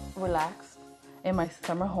myself relaxed in my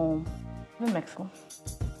summer home in Mexico.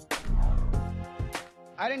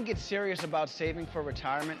 I didn't get serious about saving for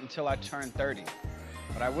retirement until I turned 30.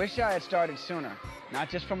 But I wish I had started sooner, not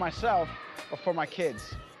just for myself, but for my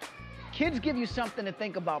kids. Kids give you something to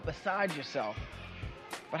think about besides yourself.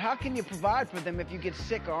 But how can you provide for them if you get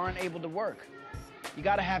sick or aren't able to work? You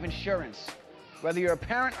gotta have insurance, whether you're a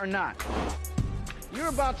parent or not. You're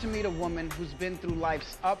about to meet a woman who's been through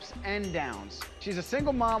life's ups and downs. She's a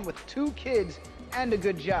single mom with 2 kids and a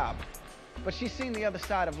good job, but she's seen the other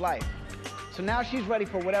side of life. So now she's ready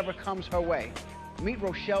for whatever comes her way. Meet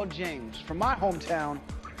Rochelle James from my hometown,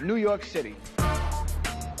 New York City.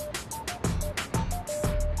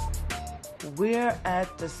 We're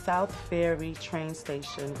at the South Ferry train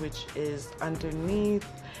station, which is underneath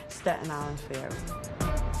Staten Island Ferry.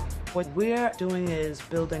 What we're doing is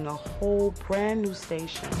building a whole brand new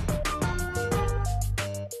station.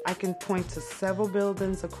 I can point to several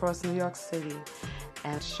buildings across New York City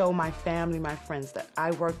and show my family, my friends, that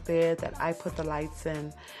I work there, that I put the lights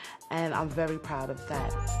in, and I'm very proud of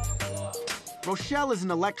that. Rochelle is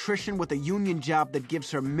an electrician with a union job that gives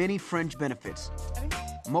her many fringe benefits.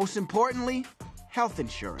 Most importantly, health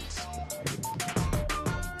insurance.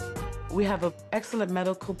 We have an excellent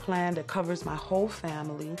medical plan that covers my whole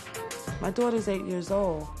family. My daughter's 8 years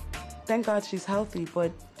old. Thank God she's healthy,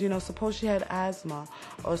 but, suppose she had asthma,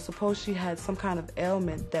 or suppose she had some kind of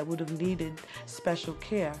ailment that would have needed special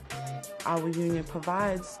care. Our union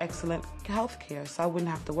provides excellent health care, so I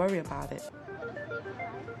wouldn't have to worry about it.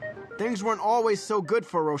 Things weren't always so good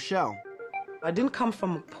for Rochelle. I didn't come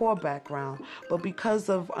from a poor background, but because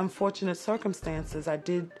of unfortunate circumstances, I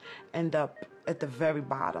did end up at the very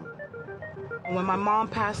bottom. When my mom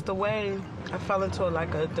passed away, I fell into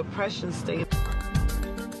a depression state.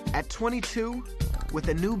 At 22, with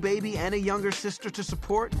a new baby and a younger sister to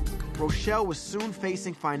support, Rochelle was soon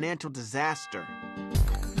facing financial disaster.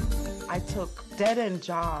 I took dead-end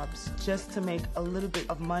jobs just to make a little bit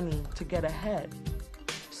of money to get ahead.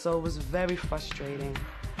 So it was very frustrating,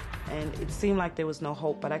 and it seemed like there was no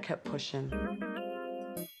hope, but I kept pushing.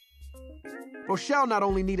 Rochelle not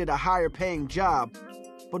only needed a higher-paying job,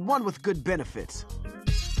 but one with good benefits.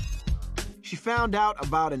 She found out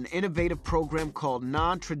about an innovative program called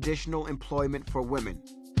Non-Traditional Employment for Women,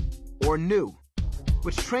 or NEW,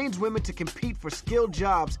 which trains women to compete for skilled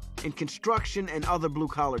jobs in construction and other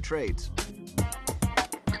blue-collar trades.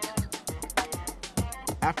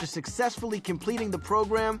 After successfully completing the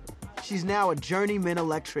program, she's now a journeyman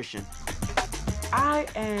electrician. I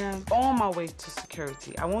am on my way to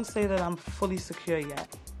security. I won't say that I'm fully secure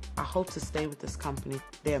yet. I hope to stay with this company.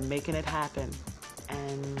 They're making it happen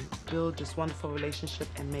and build this wonderful relationship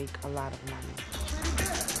and make a lot of money.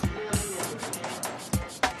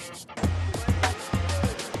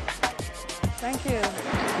 Thank you.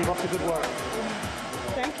 Keep up the good work.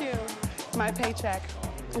 Thank you. My paycheck,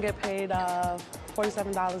 I get paid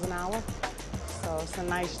 $47 an hour, so it's a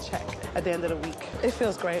nice check at the end of the week. It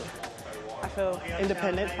feels great. I feel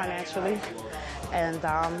independent financially, and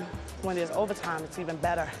when there's overtime, it's even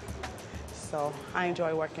better. So I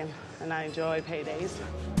enjoy working, and I enjoy paydays.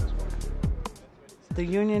 The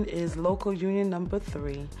union is Local Union Number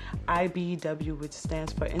 3, IBEW, which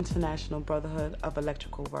stands for International Brotherhood of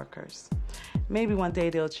Electrical Workers. Maybe one day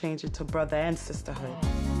they'll change it to Brother and Sisterhood.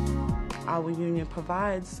 Our union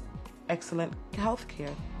provides excellent health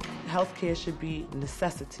care. Health care should be a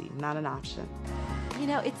necessity, not an option. You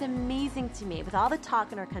know, it's amazing to me, with all the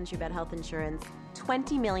talk in our country about health insurance,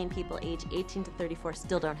 20 million people age 18 to 34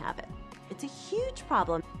 still don't have it. It's a huge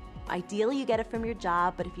problem. Ideally, you get it from your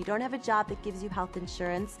job, but if you don't have a job that gives you health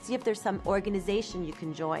insurance, see if there's some organization you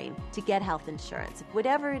can join to get health insurance.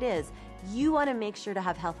 Whatever it is, you want to make sure to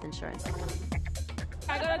have health insurance.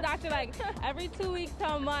 I go to the doctor like every 2 weeks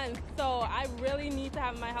to a month, so I really need to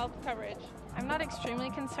have my health coverage. I'm not extremely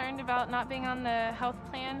concerned about not being on the health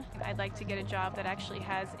plan. I'd like to get a job that actually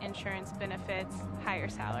has insurance benefits, higher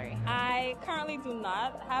salary. I currently do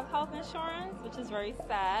not have health insurance, which is very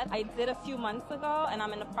sad. I did a few months ago, and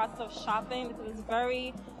I'm in the process of shopping because it's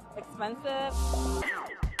very expensive.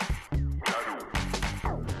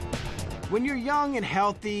 When you're young and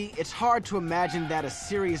healthy, it's hard to imagine that a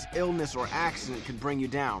serious illness or accident could bring you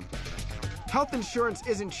down. Health insurance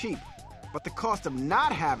isn't cheap, but the cost of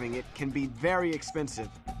not having it can be very expensive.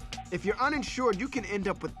 If you're uninsured, you can end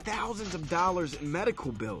up with thousands of dollars in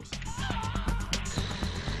medical bills.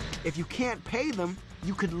 If you can't pay them,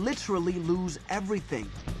 you could literally lose everything.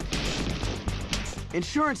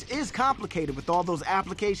 Insurance is complicated with all those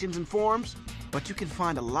applications and forms, but you can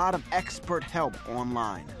find a lot of expert help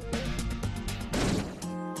online.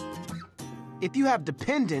 If you have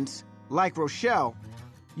dependents, like Rochelle,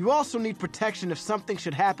 you also need protection if something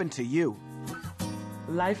should happen to you.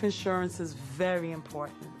 Life insurance is very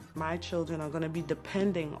important. My children are going to be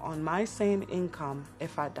depending on my same income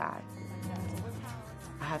if I die.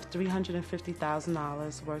 I have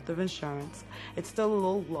 $350,000 worth of insurance. It's still a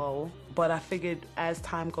little low, but I figured as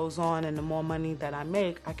time goes on and the more money that I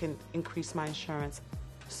make, I can increase my insurance.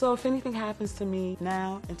 So if anything happens to me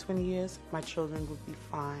now in 20 years, my children will be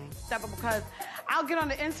fine. Because I'll get on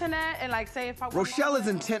the internet and say if I... Rochelle is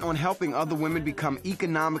intent on helping other women become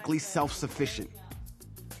economically self-sufficient.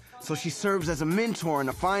 So she serves as a mentor in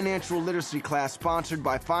a financial literacy class sponsored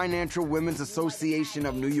by Financial Women's Association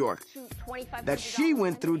of New York that she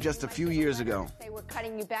went through just a few years ago.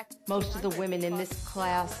 Most of the women in this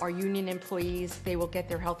class are union employees. They will get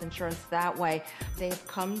their health insurance that way. They have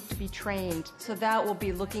come to be trained. So that will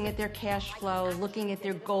be looking at their cash flow, looking at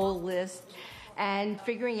their goal list, and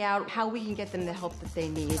figuring out how we can get them the help that they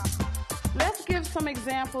need. Let's give some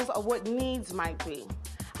examples of what needs might be.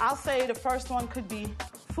 I'll say the first one could be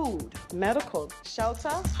food, medical,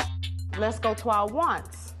 shelter. Let's go to our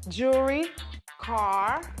wants. Jewelry,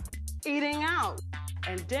 car, eating out.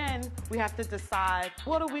 And then we have to decide,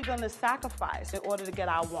 what are we going to sacrifice in order to get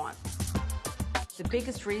our wants? The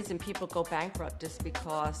biggest reason people go bankrupt is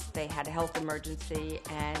because they had a health emergency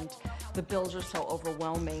and the bills are so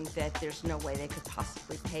overwhelming that there's no way they could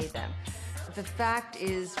possibly pay them. The fact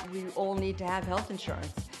is we all need to have health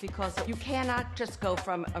insurance because you cannot just go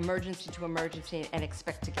from emergency to emergency and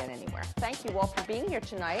expect to get anywhere. Thank you all for being here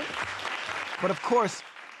tonight. But of course,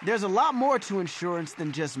 there's a lot more to insurance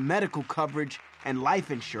than just medical coverage and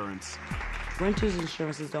life insurance. Renter's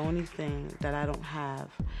insurance is the only thing that I don't have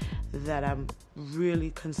that I'm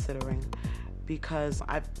really considering, because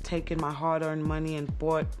I've taken my hard-earned money and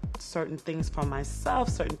bought certain things for myself,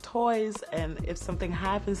 certain toys, and if something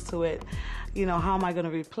happens to it, how am I going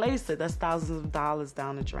to replace it? That's thousands of dollars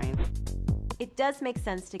down the drain. It does make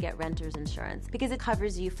sense to get renter's insurance because it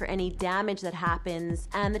covers you for any damage that happens,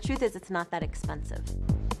 and the truth is it's not that expensive.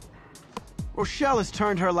 Rochelle has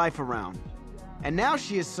turned her life around, and now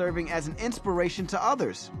she is serving as an inspiration to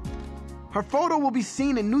others. Her photo will be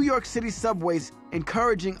seen in New York City subways,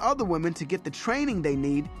 encouraging other women to get the training they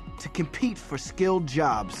need to compete for skilled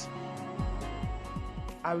jobs.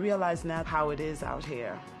 I realize now how it is out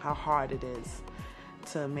here, how hard it is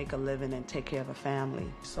to make a living and take care of a family.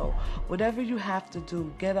 So whatever you have to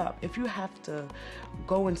do, get up. If you have to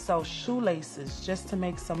go and sell shoelaces just to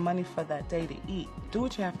make some money for that day to eat, do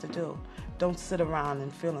what you have to do. Don't sit around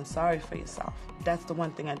and feeling sorry for yourself. That's the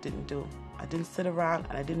one thing I didn't do. I didn't sit around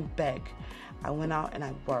and I didn't beg. I went out and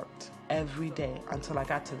I worked every day until I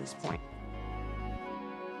got to this point.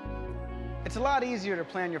 It's a lot easier to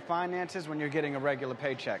plan your finances when you're getting a regular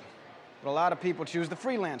paycheck. But a lot of people choose the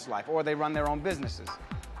freelance life, or they run their own businesses.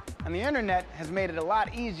 And the internet has made it a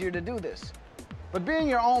lot easier to do this. But being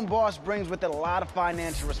your own boss brings with it a lot of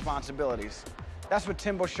financial responsibilities. That's what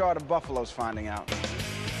Tim Bouchard of Buffalo's finding out.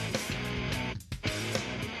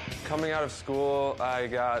 Coming out of school, I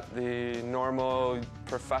got the normal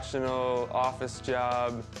professional office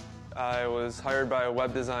job. I was hired by a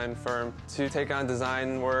web design firm to take on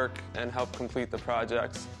design work and help complete the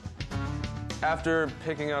projects. After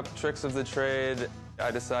picking up tricks of the trade,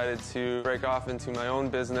 I decided to break off into my own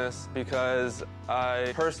business because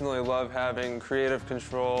I personally love having creative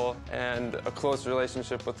control and a close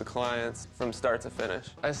relationship with the clients from start to finish.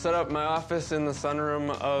 I set up my office in the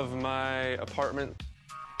sunroom of my apartment.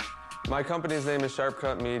 My company's name is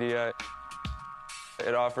Sharpcut Media.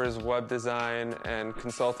 It offers web design and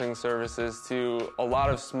consulting services to a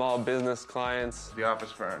lot of small business clients. The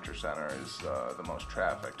Office Furniture Center is the most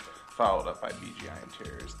trafficked, followed up by BGI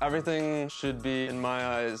Interiors. Everything should be, in my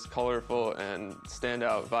eyes, colorful and stand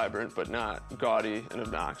out vibrant, but not gaudy and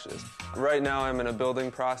obnoxious. Right now I'm in a building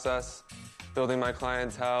process, building my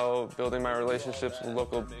clientele, building my relationships with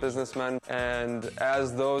local businessmen, and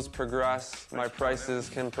as those progress, my prices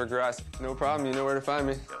can progress. No problem, you know where to find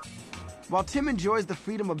me. While Tim enjoys the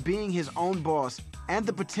freedom of being his own boss and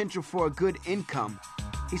the potential for a good income,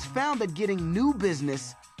 he's found that getting new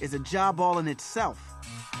business is a job all in itself.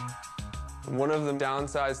 One of the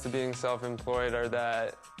downsides to being self-employed are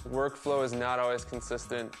that workflow is not always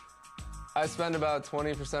consistent. I spend about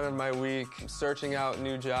 20% of my week searching out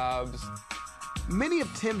new jobs. Many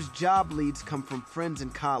of Tim's job leads come from friends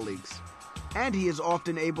and colleagues, and he is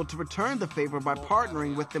often able to return the favor by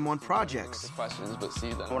partnering with them on projects. Questions, but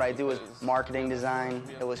see them. What I do is marketing design,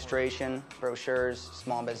 illustration, brochures,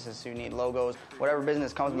 small businesses who need logos, whatever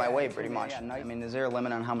business comes my way pretty much. I mean, is there a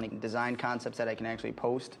limit on how many design concepts that I can actually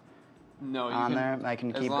post? No, there? I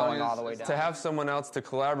can keep going all the way down. To have someone else to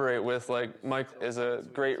collaborate with, like Mike, is a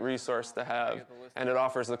great resource to have, and it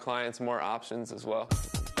offers the clients more options as well.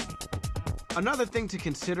 Another thing to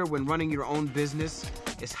consider when running your own business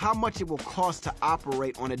is how much it will cost to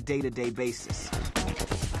operate on a day-to-day basis.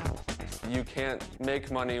 You can't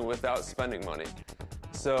make money without spending money.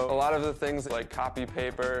 So a lot of the things like copy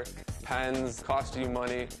paper, pens cost you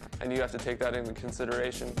money, and you have to take that into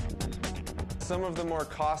consideration. Some of the more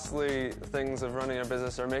costly things of running a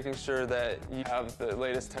business are making sure that you have the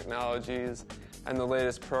latest technologies and the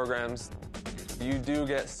latest programs. You do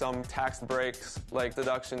get some tax breaks, like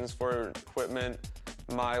deductions for equipment,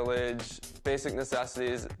 mileage, basic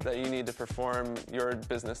necessities that you need to perform your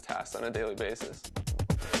business tasks on a daily basis.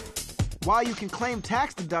 While you can claim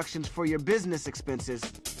tax deductions for your business expenses,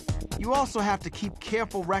 you also have to keep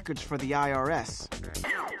careful records for the IRS.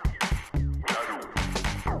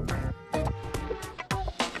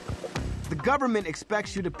 The government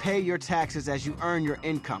expects you to pay your taxes as you earn your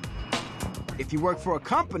income. If you work for a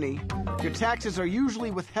company, your taxes are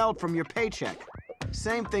usually withheld from your paycheck.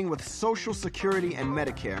 Same thing with Social Security and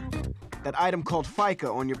Medicare, that item called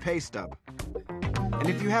FICA on your pay stub. And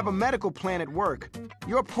if you have a medical plan at work,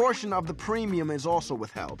 your portion of the premium is also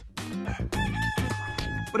withheld.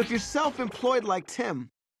 But if you're self-employed like Tim,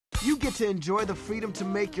 you get to enjoy the freedom to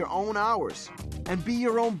make your own hours and be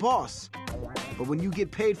your own boss. But when you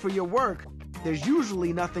get paid for your work, there's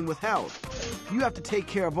usually nothing withheld. You have to take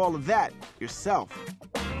care of all of that yourself.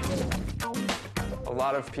 A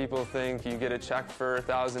lot of people think you get a check for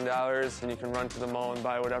 $1,000 and you can run to the mall and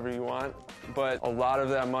buy whatever you want. But a lot of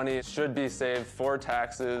that money should be saved for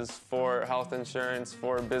taxes, for health insurance,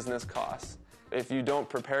 for business costs. If you don't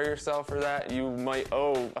prepare yourself for that, you might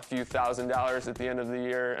owe a few $1,000s at the end of the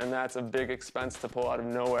year, and that's a big expense to pull out of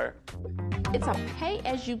nowhere. It's a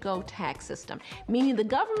pay-as-you-go tax system, meaning the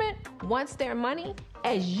government wants their money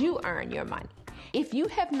as you earn your money. If you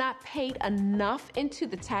have not paid enough into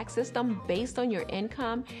the tax system based on your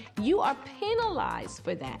income, you are penalized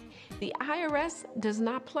for that. The IRS does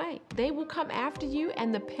not play. They will come after you,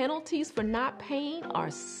 and the penalties for not paying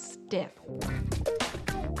are stiff.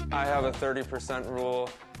 I have a 30% rule.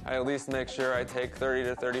 I at least make sure I take 30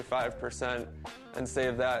 to 35% and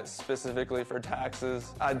save that specifically for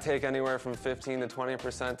taxes. I'd take anywhere from 15 to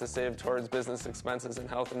 20% to save towards business expenses and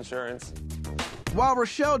health insurance. While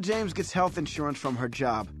Rochelle James gets health insurance from her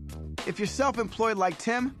job, If you're self-employed like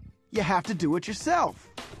Tim, you have to do it yourself.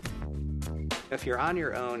 If you're on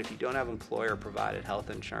your own, if you don't have employer-provided health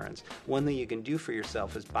insurance, one thing you can do for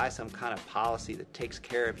yourself is buy some kind of policy that takes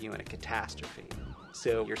care of you in a catastrophe.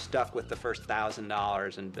 So you're stuck with the first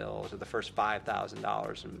 $1,000 in bills or the first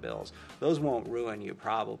 $5,000 in bills. Those won't ruin you,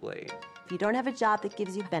 probably. If you don't have a job that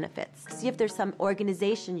gives you benefits, see if there's some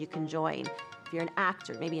organization you can join. If you're an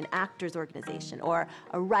actor, maybe an actors organization, or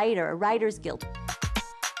a writer, a writers guild.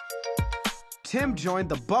 Tim joined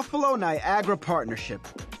the Buffalo Niagara Partnership,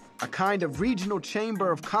 a kind of regional chamber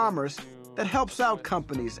of commerce that helps out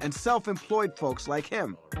companies and self-employed folks like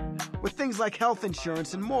him with things like health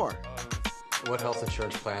insurance and more. What health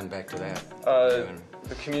insurance plan, back to that?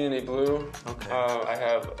 The Community Blue. Okay. I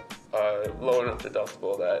have a low enough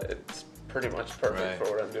deductible that it's pretty much perfect for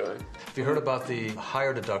what I'm doing. Have you heard about the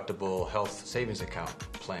higher deductible health savings account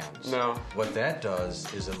plans? No. What that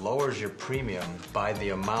does is it lowers your premium by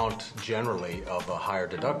the amount generally of a higher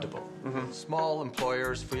deductible. Small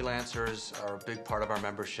employers, freelancers are a big part of our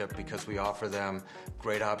membership because we offer them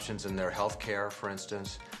great options in their health care, for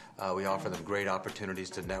instance. We offer them great opportunities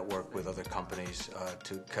to network with other companies,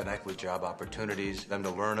 to connect with job opportunities, them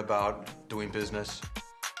to learn about doing business.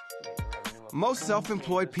 Most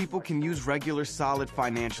self-employed people can use regular, solid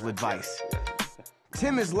financial advice.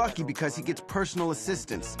 Tim is lucky because he gets personal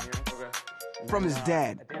assistance from his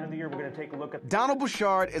dad. At the end of the year, we're going to take a look at... Donald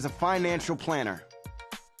Bouchard is a financial planner.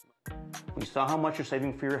 We saw how much you're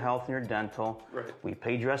saving for your health and your dental. Right. We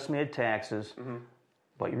paid your estimated taxes.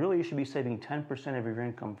 But really, you should be saving 10% of your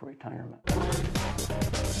income for retirement.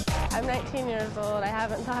 I'm 19 years old. I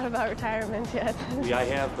haven't thought about retirement yet. I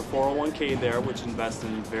have the 401k there, which invests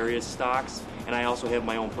in various stocks, and I also have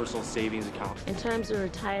my own personal savings account. In terms of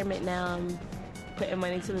retirement now, I'm putting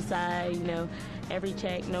money to the side, every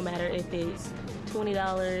check, no matter if it's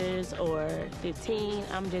 $20 or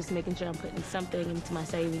 $15, I'm just making sure I'm putting something into my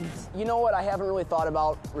savings. You know what? I haven't really thought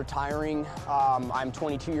about retiring. I'm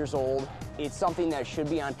 22 years old. It's something that should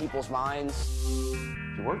be on people's minds.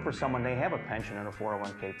 If you work for someone, they have a pension and a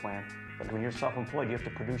 401k plan. But when you're self-employed, you have to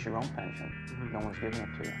produce your own pension. No one's giving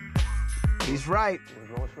it to you. He's right.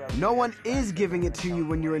 No one is giving it to you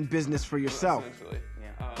when you're in business for yourself.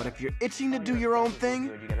 But if you're itching to do your own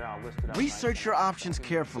thing, research your options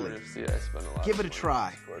carefully. Give it a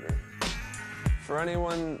try. For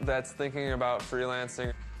anyone that's thinking about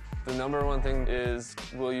freelancing, the number one thing is,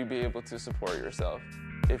 will you be able to support yourself?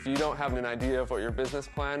 If you don't have an idea of what your business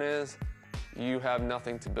plan is, you have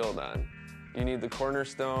nothing to build on. You need the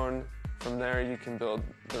cornerstone. From there, you can build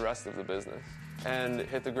the rest of the business and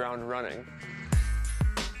hit the ground running.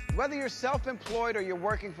 Whether you're self-employed or you're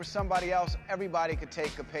working for somebody else, everybody could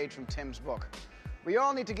take a page from Tim's book. We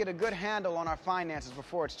all need to get a good handle on our finances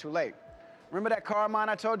before it's too late. Remember that car of mine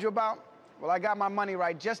I told you about? Well, I got my money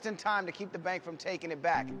right just in time to keep the bank from taking it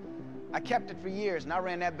back. I kept it for years, and I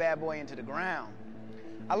ran that bad boy into the ground.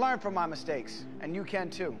 I learned from my mistakes, and you can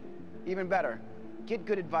too. Even better, get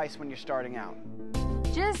good advice when you're starting out.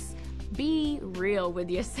 Just be real with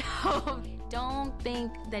yourself. Don't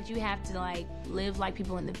think that you have to live like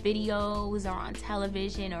people in the videos or on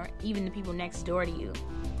television or even the people next door to you.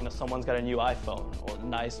 Someone's got a new iPhone or a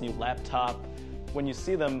nice new laptop. When you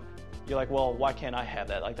see them, you're like, well, why can't I have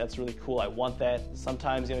that? That's really cool. I want that.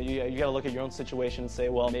 Sometimes, you got to look at your own situation and say,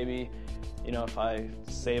 well, maybe, if I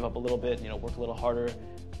save up a little bit, work a little harder,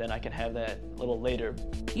 then I can have that a little later.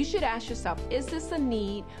 You should ask yourself, is this a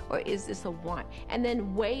need or is this a want? And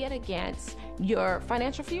then weigh it against your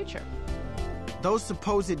financial future. Those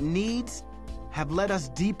supposed needs have led us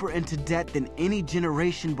deeper into debt than any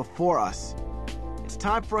generation before us. It's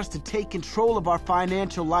time for us to take control of our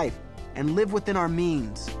financial life and live within our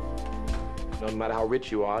means. No matter how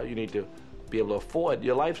rich you are, you need to be able to afford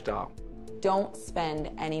your lifestyle. Don't spend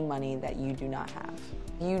any money that you do not have.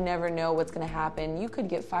 You never know what's going to happen. You could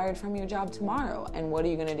get fired from your job tomorrow, and what are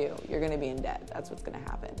you going to do? You're going to be in debt. That's what's going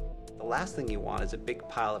to happen. The last thing you want is a big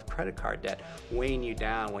pile of credit card debt weighing you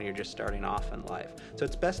down when you're just starting off in life. So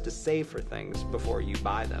it's best to save for things before you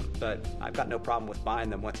buy them, but I've got no problem with buying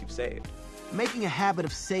them once you've saved. Making a habit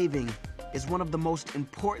of saving is one of the most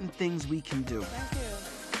important things we can do. Thank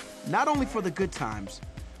you. Not only for the good times,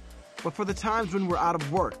 but for the times when we're out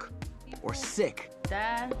of work or sick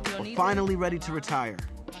Dad, or finally ready to retire.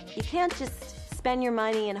 You can't just spend your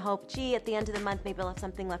money and hope, gee, at the end of the month, maybe I'll have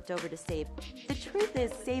something left over to save. The truth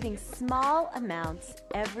is, saving small amounts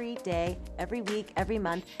every day, every week, every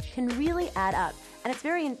month can really add up, and it's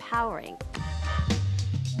very empowering.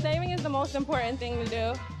 Saving is the most important thing to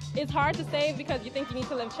do. It's hard to save because you think you need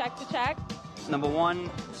to live check to check. Number one,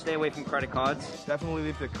 stay away from credit cards. Definitely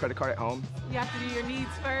leave the credit card at home. You have to do your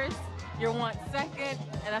needs first. your wants second,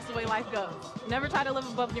 and that's the way life goes. Never try to live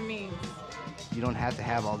above your means. You don't have to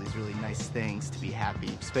have all these really nice things to be happy.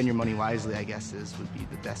 Spend your money wisely, I guess, would be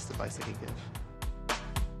the best advice I could give.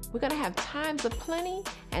 We're going to have times of plenty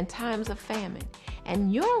and times of famine.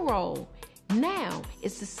 And your role now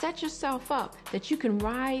is to set yourself up that you can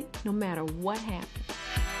ride no matter what happens.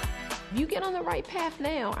 If you get on the right path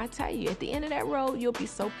now, I tell you, at the end of that road, you'll be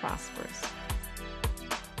so prosperous.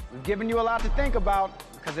 We've given you a lot to think about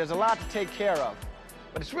because there's a lot to take care of.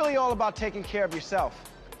 But it's really all about taking care of yourself.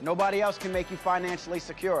 Nobody else can make you financially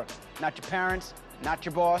secure. Not your parents, not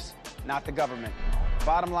your boss, not the government.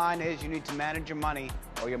 Bottom line is you need to manage your money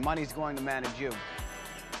or your money's going to manage you.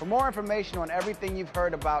 For more information on everything you've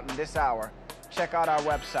heard about in this hour, check out our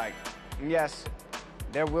website. And yes,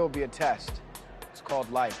 there will be a test. It's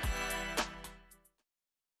called life.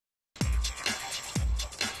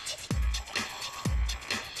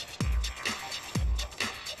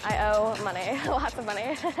 I owe money, lots of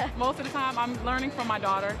money. Most of the time, I'm learning from my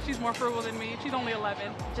daughter. She's more frugal than me. She's only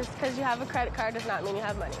 11. Just because you have a credit card does not mean you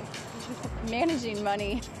have money. Managing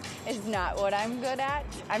money is not what I'm good at.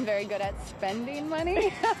 I'm very good at spending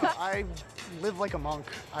money. I live like a monk.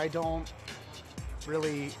 I don't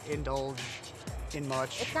really indulge in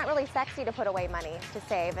much. It's not really sexy to put away money to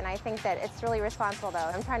save, and I think that it's really responsible, though.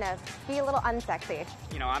 I'm trying to be a little unsexy.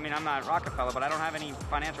 You know, I mean, I'm not Rockefeller, but I don't have any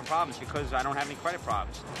financial problems because I don't have any credit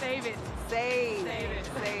problems. Save it. Save. Save it.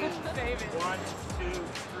 Save. Save it. 1, 2,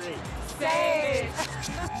 3. Save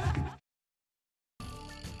it.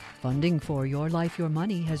 Funding for Your Life, Your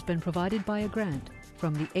Money has been provided by a grant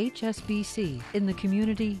from the HSBC in the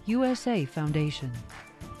Community USA Foundation.